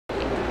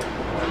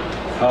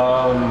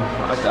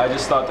I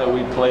just thought that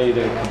we played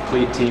a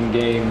complete team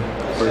game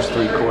first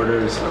 3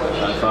 quarters.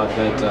 I thought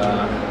that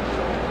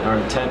our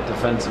intent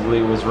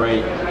defensively was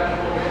right.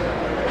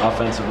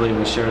 Offensively,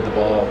 we shared the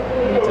ball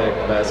and attacked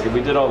the basket.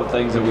 We did all the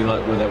things that we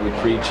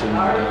preach,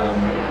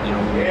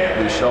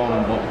 and we show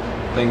them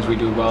things we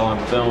do well on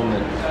film,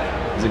 and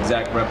it was an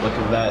exact replica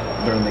of that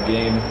during the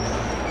game.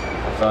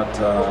 I thought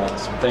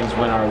some things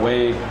went our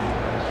way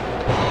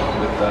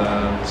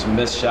with some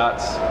missed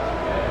shots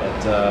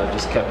that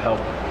just kept help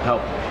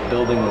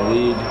building the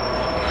lead.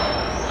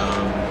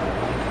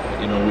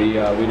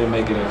 We didn't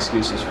make any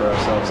excuses for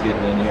ourselves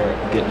getting here,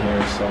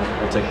 so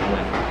we'll take the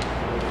win.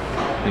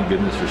 Thank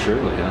goodness for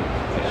Shirley, huh?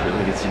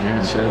 Shirley gets in here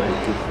and Shirley.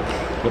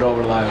 But all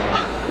reliable.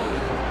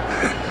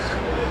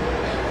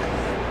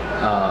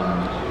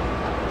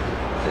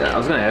 I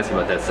was going to ask you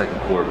about that second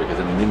quarter because,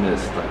 I mean, they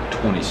missed like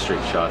 20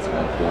 straight shots at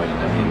one point.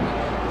 I mean,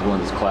 it's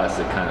one of those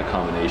classic kind of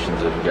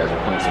combinations of you guys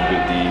are playing some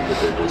good D, but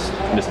they're just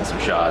missing some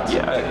shots.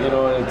 Yeah,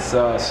 it's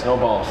a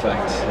snowball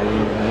effect.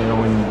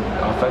 When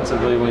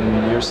offensively, when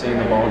you're seeing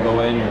the ball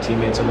go in, your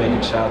teammates are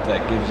making shots,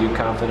 that gives you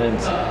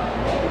confidence.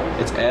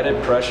 It's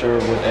added pressure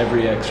with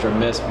every extra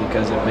miss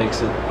because it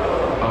makes it,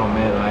 oh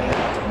man, I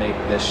have to make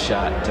this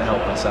shot to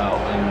help us out.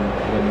 And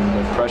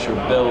when the pressure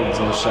builds,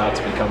 those shots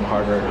become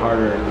harder and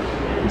harder.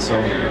 And so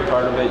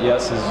part of it,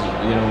 yes, is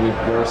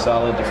we're a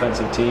solid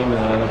defensive team, and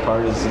the other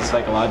part is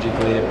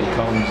psychologically it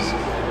becomes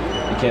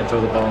you can't throw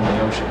the ball in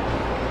the ocean.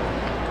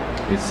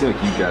 It seemed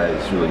like you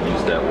guys really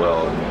used that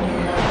well, and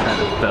you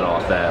kind of fed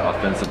off that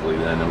offensively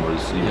then, and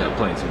was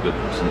playing some good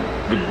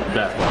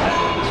basketball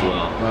as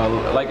well.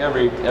 Well, like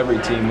every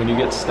team, when you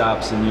get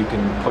stops and you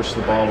can push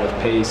the ball with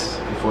pace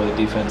before the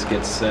defense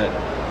gets set,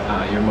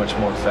 you're much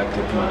more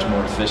effective, much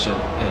more efficient,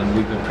 and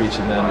we've been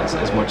preaching that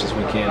as much as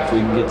we can. If we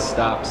can get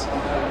stops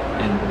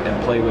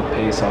and play with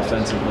pace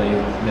offensively,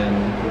 then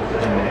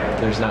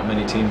there's not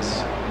many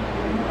teams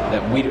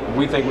that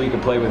we think we can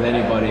play with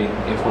anybody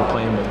if we're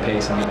playing with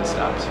pace and getting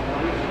stops.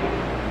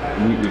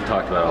 We've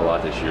talked about it a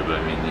lot this year, but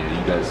I mean,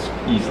 you guys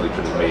easily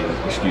could have made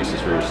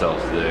excuses for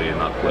yourselves today and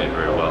not played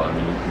very well. I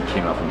mean, you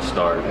came out from the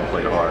start and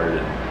played hard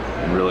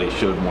and really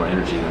showed more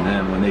energy than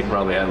them when they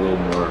probably had a little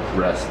more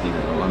rest.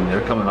 I mean,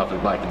 they're coming off a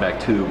back-to-back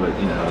too, but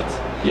it's.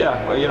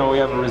 Yeah, well, we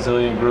have a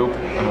resilient group.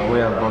 We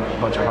have a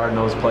bunch of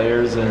hard-nosed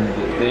players, and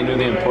they knew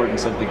the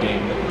importance of the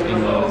game.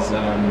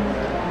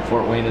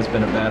 Fort Wayne has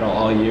been a battle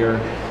all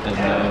year,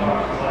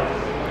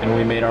 and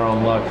we made our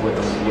own luck with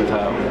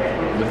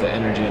the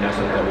energy and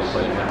effort that we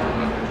played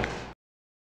with.